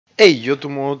Hey yo tout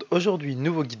le monde, aujourd'hui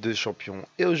nouveau guide de champion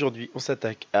et aujourd'hui on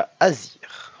s'attaque à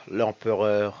Azir,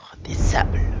 l'empereur des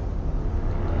sables.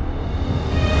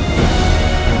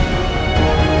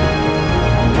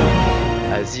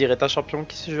 Azir est un champion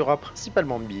qui se jouera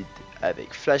principalement mid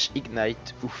avec Flash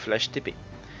Ignite ou Flash TP.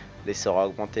 Les sorts à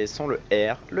augmenter sont le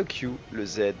R, le Q, le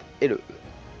Z et le E.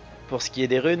 Pour ce qui est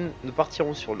des runes, nous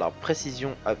partirons sur l'arbre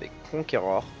précision avec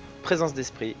Conqueror, présence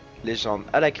d'esprit, légende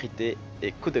alacrité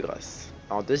et coup de grâce.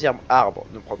 En deuxième arbre,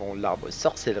 nous prendrons l'arbre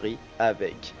sorcellerie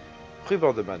avec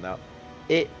ruban de mana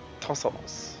et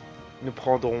transcendance. Nous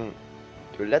prendrons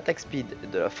de l'attaque speed et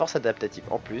de la force adaptative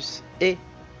en plus et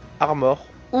armor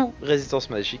ou résistance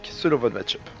magique selon votre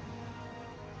match-up.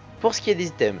 Pour ce qui est des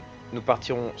items, nous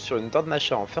partirons sur une dent de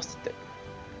Nacha en first item,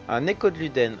 un écho de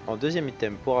Luden en deuxième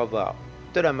item pour avoir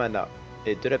de la mana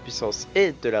et de la puissance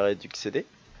et de la réduction CD,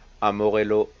 un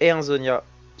Morello et un Zonia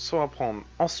sont à prendre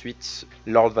ensuite,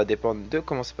 l'ordre va dépendre de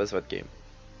comment se passe votre game.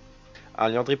 Un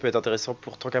Liandry peut être intéressant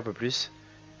pour tanker un peu plus,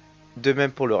 de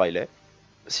même pour le Riley.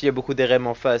 S'il y a beaucoup d'RM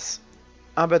en face,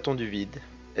 un bâton du vide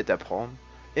est à prendre,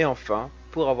 et enfin,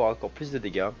 pour avoir encore plus de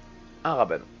dégâts, un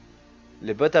Rabanne.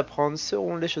 Les bots à prendre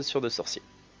seront les chaussures de sorcier.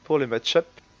 Pour les match-up,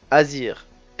 Azir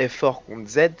est fort contre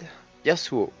Z,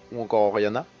 Yasuo ou encore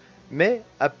Oriana, mais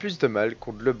a plus de mal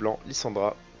contre Leblanc,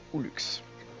 Lissandra ou Lux.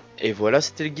 Et voilà,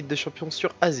 c'était le guide de champion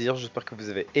sur Azir, j'espère que vous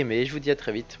avez aimé, je vous dis à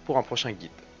très vite pour un prochain guide.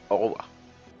 Au revoir.